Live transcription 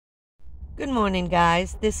Good morning,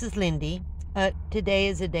 guys. This is Lindy. Today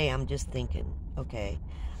is a day I'm just thinking, okay?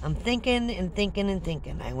 I'm thinking and thinking and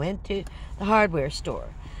thinking. I went to the hardware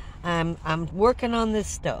store. I'm working on this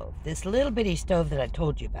stove, this little bitty stove that I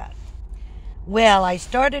told you about. Well, I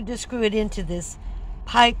started to screw it into this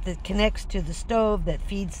pipe that connects to the stove that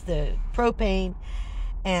feeds the propane,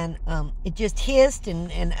 and it just hissed,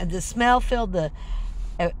 and the smell filled the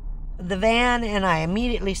van, and I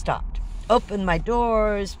immediately stopped. Opened my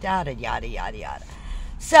doors, yada, yada, yada, yada.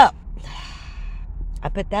 So, I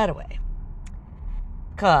put that away.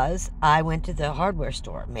 Because I went to the hardware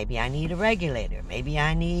store. Maybe I need a regulator. Maybe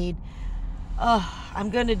I need... I'm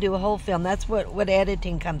going to do a whole film. That's what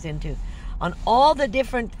editing comes into. On all the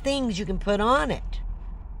different things you can put on it.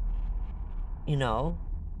 You know?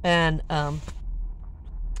 And,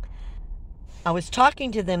 I was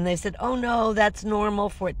talking to them. They said, oh, no, that's normal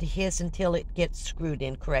for it to hiss until it gets screwed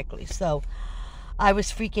in correctly. So I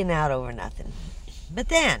was freaking out over nothing. But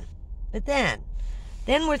then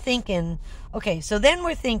we're thinking, okay, so then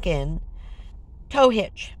we're thinking tow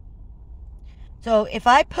hitch. So if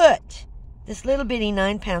I put this little bitty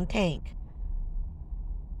 9-pound tank,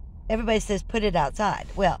 everybody says put it outside.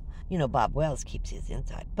 Well, you know, Bob Wells keeps his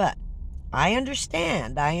inside. But I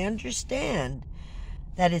understand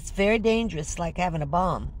that it's very dangerous, like having a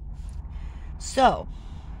bomb. So,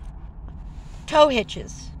 tow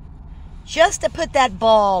hitches. Just to put that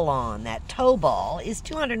ball on, that tow ball, is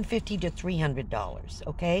 $250 to $300,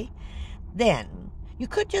 okay? Then, you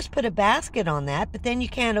could just put a basket on that, but then you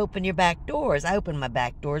can't open your back doors. I open my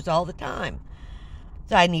back doors all the time.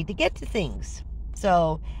 So I need to get to things.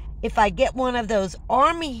 So, if I get one of those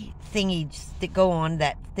army thingies that go on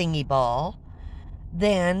that thingy ball,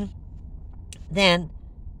 then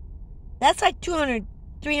that's like $200,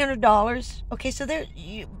 $300. Okay, so there,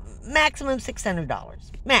 maximum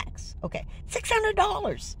 $600. Max. Okay,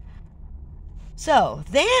 $600. So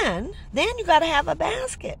then you got to have a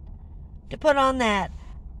basket to put on that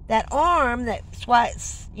arm that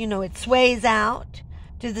sways, you know, it sways out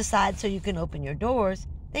to the side so you can open your doors.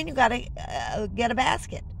 Then you got to get a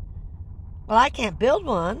basket. Well, I can't build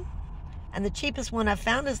one. And the cheapest one I've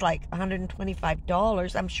found is like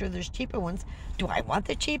 $125. I'm sure there's cheaper ones. Do I want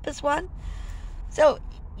the cheapest one? So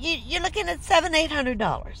you're looking at $700,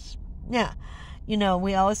 $800. Now, you know,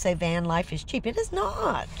 we always say van life is cheap. It is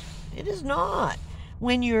not. It is not.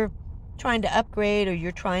 When you're trying to upgrade or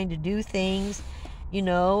you're trying to do things, you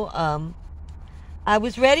know, I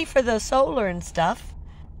was ready for the solar and stuff.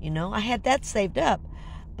 You know, I had that saved up.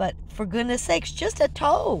 But for goodness sakes, just a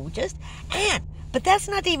tow. But that's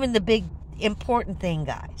not even the big important thing,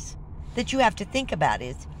 guys, that you have to think about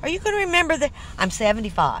is, are you going to remember that I'm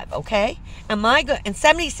 75, okay? And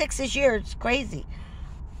 76 this year, it's crazy.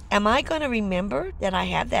 Am I going to remember that I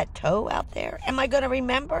have that toe out there? Am I going to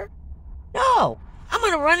remember? No. I'm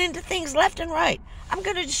going to run into things left and right. I'm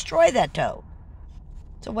going to destroy that toe.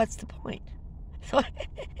 So what's the point?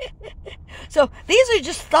 So these are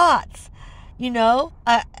just thoughts, you know,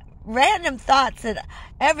 random thoughts that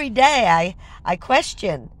every day I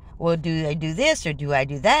question. Well, do I do this or do I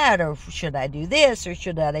do that, or should I do this or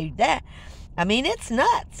should I do that? I mean, it's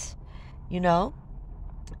nuts, you know.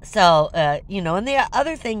 So, you know, and the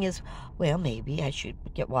other thing is, well, maybe I should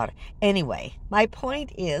get water. Anyway, my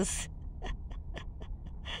point is,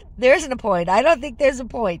 there isn't a point. I don't think there's a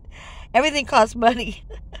point. Everything costs money,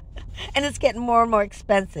 and it's getting more and more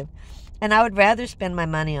expensive. And I would rather spend my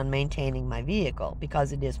money on maintaining my vehicle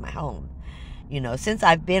because it is my home. You know, since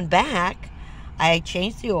I've been back, I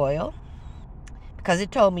changed the oil because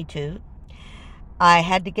it told me to. I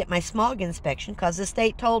had to get my smog inspection because the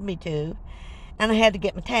state told me to. And I had to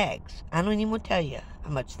get my tags. I don't even want to tell you how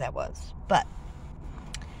much that was. But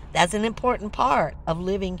that's an important part of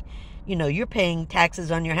living. You know, you're paying taxes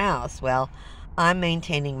on your house. Well, I'm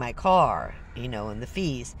maintaining my car, you know, and the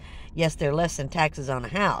fees. Yes, they're less than taxes on a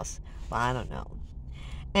house. Well, I don't know.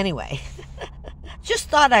 Anyway, just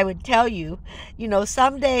thought I would tell you, you know,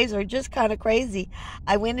 some days are just kind of crazy.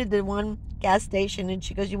 I went into one gas station and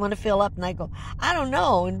she goes, you want to fill up? And I go, I don't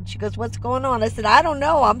know. And she goes, what's going on? I said, I don't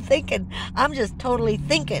know. I'm thinking. I'm just totally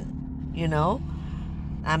thinking, you know.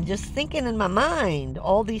 I'm just thinking in my mind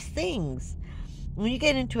all these things. When you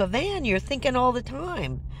get into a van, you're thinking all the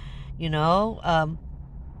time, you know.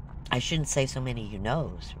 I shouldn't say so many you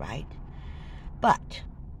knows, right? But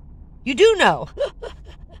you do know.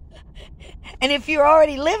 And if you're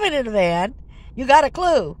already living in a van, you got a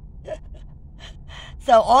clue.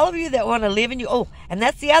 So all of you that want to live in and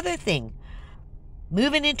that's the other thing.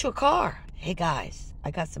 Moving into a car. Hey guys,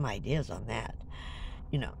 I got some ideas on that.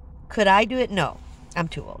 You know, could I do it? No, I'm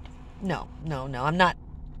too old. No. I'm not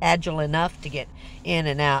agile enough to get in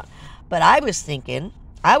and out. But I was thinking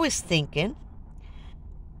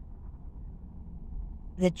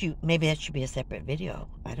that maybe that should be a separate video.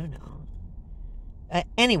 I don't know.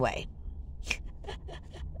 Anyway,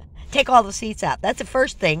 take all the seats out. That's the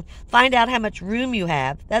first thing. Find out how much room you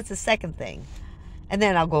have. That's the second thing. And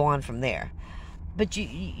then I'll go on from there. But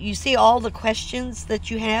you see all the questions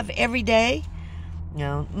that you have every day? You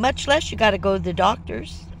know, much less you got to go to the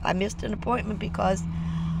doctors. I missed an appointment because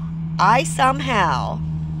I somehow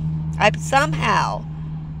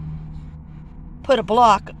put a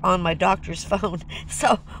block on my doctor's phone.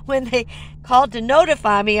 So when they called to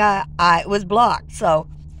notify me, I it was blocked. So,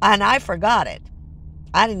 and I forgot it.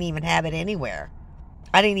 I didn't even have it anywhere.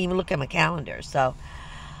 I didn't even look at my calendar. So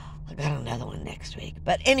I got another one next week.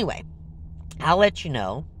 But anyway, I'll let you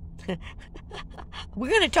know. We're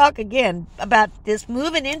going to talk again about this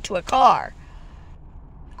moving into a car.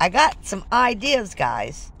 I got some ideas,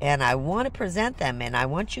 guys, and I want to present them, and I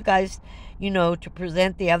want you guys, to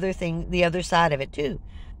present the other side of it too.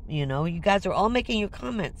 You guys are all making your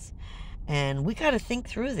comments, and we got to think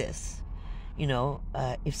through this.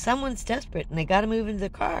 If someone's desperate and they got to move into the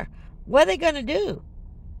car, what are they going to do?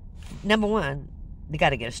 Number one, they got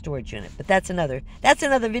to get a storage unit, but that's another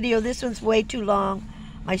video. This one's way too long.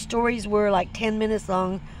 My stories were like 10 minutes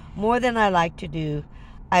long, more than I like to do.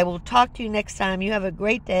 I will talk to you next time. You have a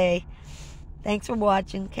great day. Thanks for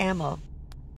watching. Camo.